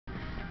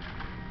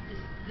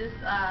This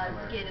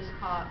skit is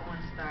called On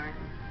Star.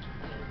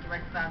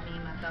 Directed by me,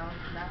 myself.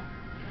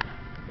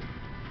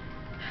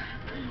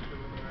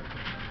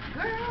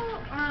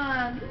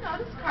 Girl, you know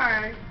this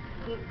card.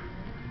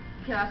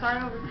 Can I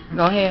start over?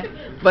 Go ahead.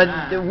 But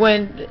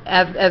when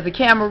as the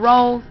camera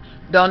rolls,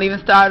 don't even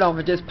start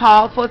over. Just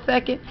pause for a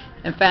second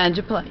and find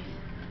your place.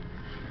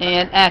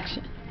 And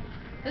action.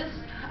 This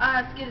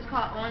skit is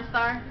called On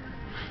Star.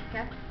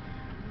 Okay.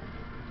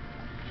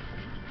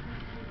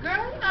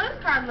 Girl, you know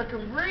this card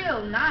looking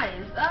real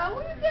nice.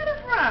 Where you get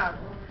it from?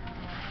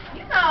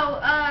 You know,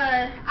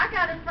 I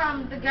got it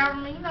from the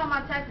government. You know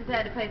my taxes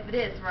had to pay for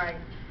this, right?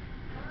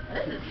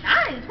 This is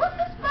nice. What's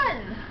this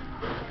button?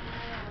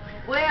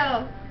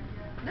 Well,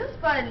 this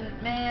button,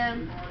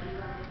 man,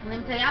 let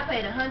me tell you, I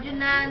paid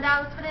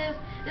 $109 for this.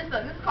 This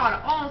is called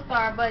an On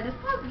Star button. It's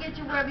supposed to get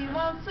you wherever you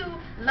want to.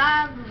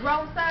 Live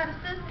roadside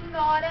assistance, you know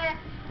all that.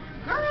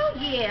 Girl,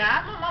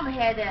 yeah, my mama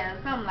had that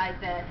or something like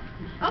that.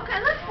 Okay,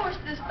 let's push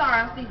this star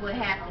and see what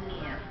happened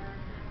here.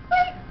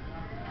 Wait.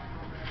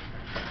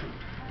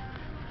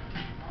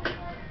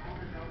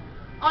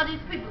 All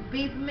these people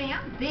beefing me.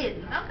 I'm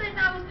busy. Don't think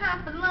now it's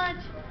time for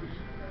lunch?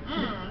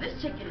 This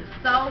chicken is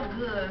so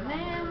good,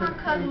 man. My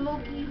cousin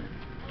Mookie,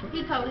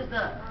 he told us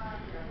up.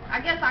 I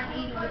guess I can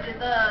eat it with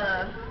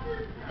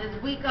this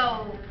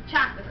Wico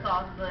chocolate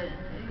sauce, but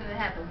it's gonna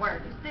have to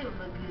work. It still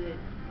look good.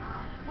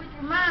 Which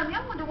reminds me,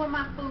 I wonder when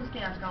my food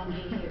stamp's gonna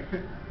get here.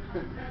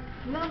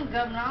 You know the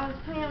governor always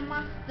paying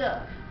my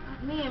stuff.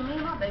 Me and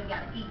my baby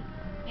gotta eat.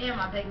 And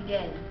my baby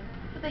daddy.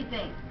 What they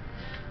think?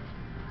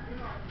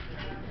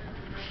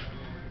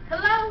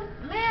 Hello,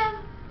 ma'am?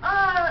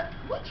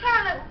 We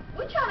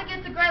trying to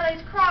get to Great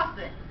Lakes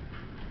Crossing.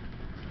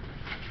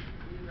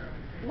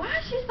 Why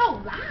is she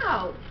so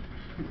loud?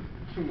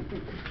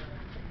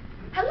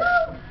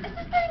 Hello? Is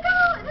this thing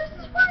going? Is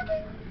this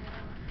working?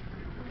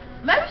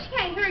 Maybe she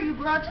can't hear you,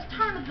 bro. Just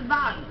turn up the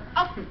volume.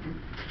 Oh,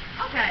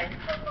 okay.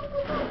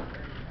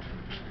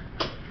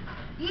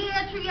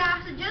 Yeah,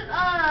 Triasha, just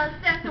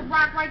set some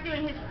rock right there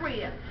in his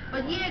crib.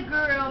 But yeah,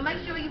 girl, make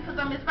sure you put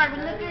some of his favorite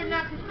liquor in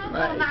there, because she's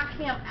gonna knock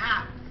him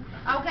out.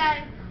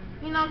 Okay?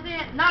 You know what I'm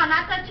saying? No,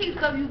 not that cheap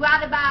stuff. You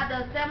gotta buy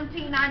the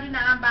 $17.99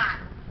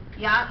 bottle.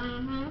 Yeah,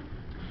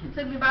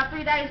 Took me about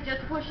 3 days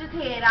just to push his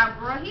head out,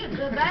 girl. He a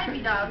good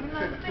baby dog. You know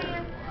what I'm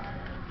saying?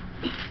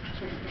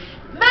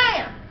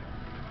 Ma'am!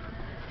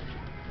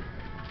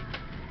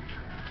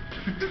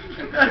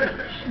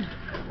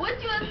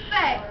 What you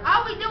expect?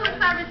 All we do is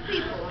service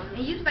people.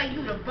 And you say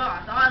you the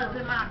boss. All up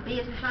in my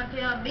business trying to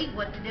tell me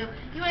what to do.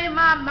 You ain't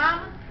my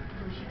mama.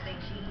 Who she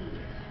thinks she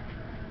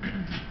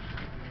is?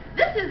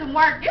 This isn't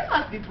work. You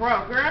must be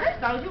broke, girl. They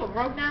sold you a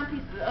broke down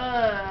piece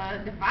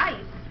of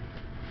device.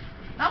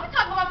 Now I'm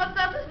talking about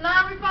myself. This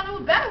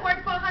non-refundable better work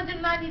for $199.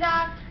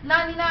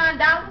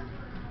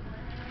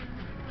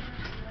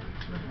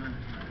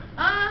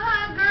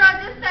 Girl,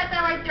 just set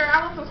that right there.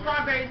 I want some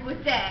strawberries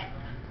with that.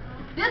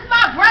 This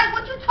my break.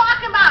 What you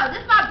talking about?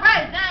 This my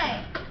break.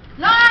 Dang.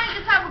 No, I ain't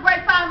the type of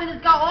break 5 minutes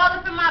ago. All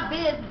up in my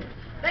business.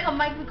 They gonna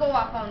make me go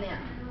off on them.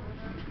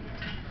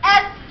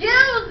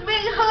 Excuse me,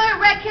 hood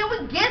rat. Can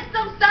we get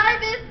some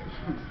service?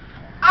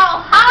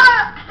 Oh,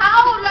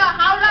 hold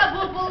up,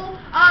 boo-boo.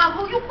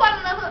 Who you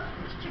calling the hood?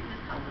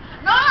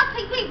 No,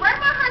 TT, bring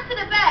my her to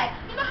the back.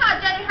 You know how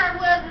dirty her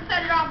was and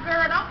set it off,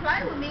 girl. Don't play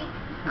with me.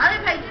 I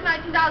didn't pay you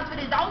 $19 for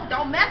this.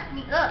 Don't mess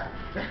me up.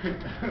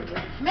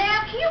 Ma'am,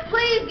 can you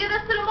please get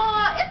us to the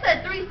mall? It's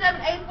at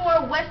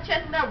 3784 West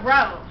Chestnut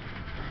Road.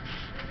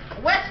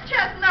 West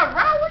Chestnut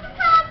Road? What you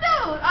trying to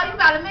do? Oh, you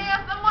got a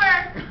man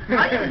somewhere?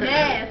 Oh, you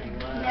nasty.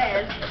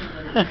 Yes.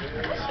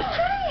 What's she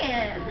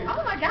saying?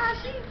 Oh my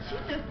gosh, she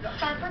just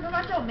started talking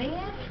about your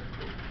man.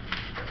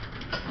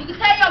 You can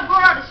tell your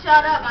girl to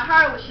shut up. I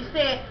heard what she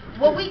said.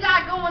 What we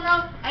got going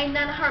on ain't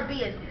none of her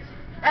business.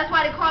 That's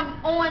why they call me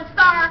On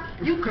Star.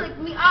 You click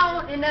me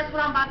on, and that's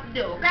what I'm about to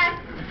do, okay?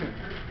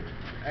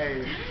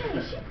 Hey.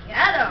 Dang, she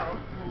ghetto.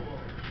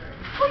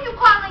 Who you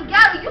calling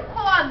ghetto? You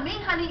call me,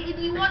 honey, if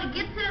you want to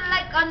get to the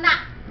lake or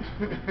not.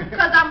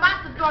 Because I'm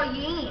about to throw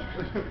you in.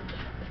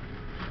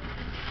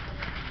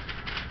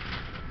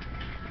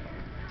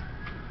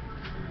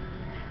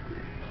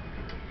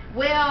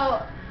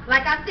 Well,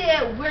 like I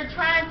said, we're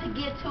trying to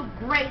get to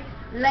Great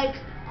Lakes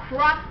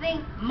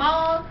Crossing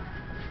Mall.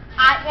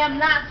 I am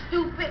not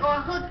stupid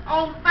or hooked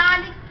on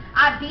phonics.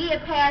 I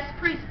did pass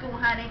preschool,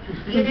 honey.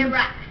 Get it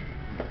right.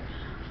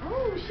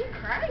 Oh, she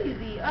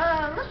crazy.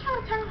 Let's try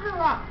to turn her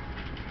off.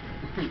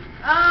 Who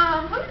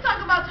you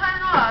talking about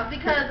turning off?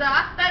 Because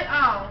I stay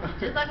on.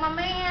 Just like my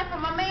man,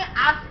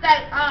 I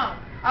stay on.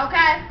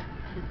 Okay?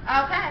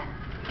 Okay.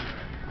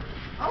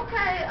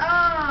 Okay,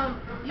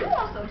 you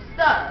want some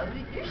stuff.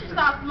 You should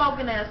stop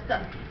smoking that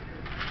stuff.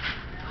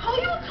 Who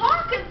you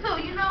talking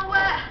to? You know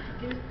what?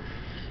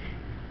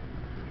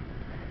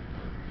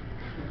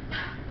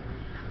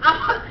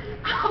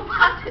 I'm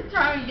about to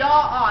turn y'all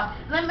off.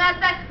 Let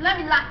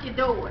me lock your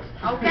doors,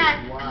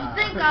 okay? Wow. You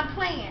think I'm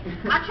playing.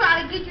 I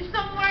try to get you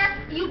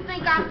somewhere, you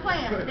think I'm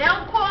playing. They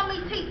don't call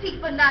me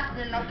TT for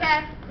nothing,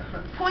 okay?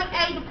 Point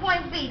A to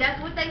point B, that's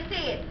what they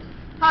said.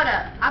 Hold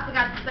up. I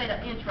forgot to say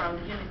the intro.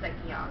 Give me a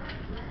second, y'all.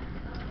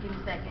 Give me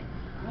a second.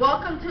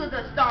 Welcome to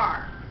the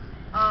Star.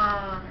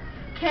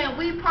 Can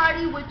we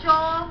party with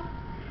y'all?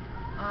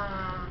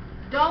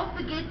 Don't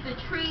forget the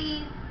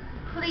trees,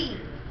 please.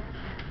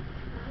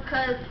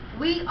 Because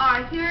we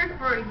are here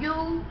for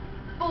you,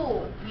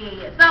 fool.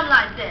 Yeah. Something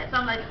like that.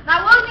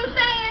 Now, what are you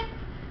saying?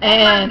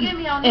 And give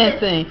me on this.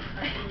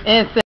 insane.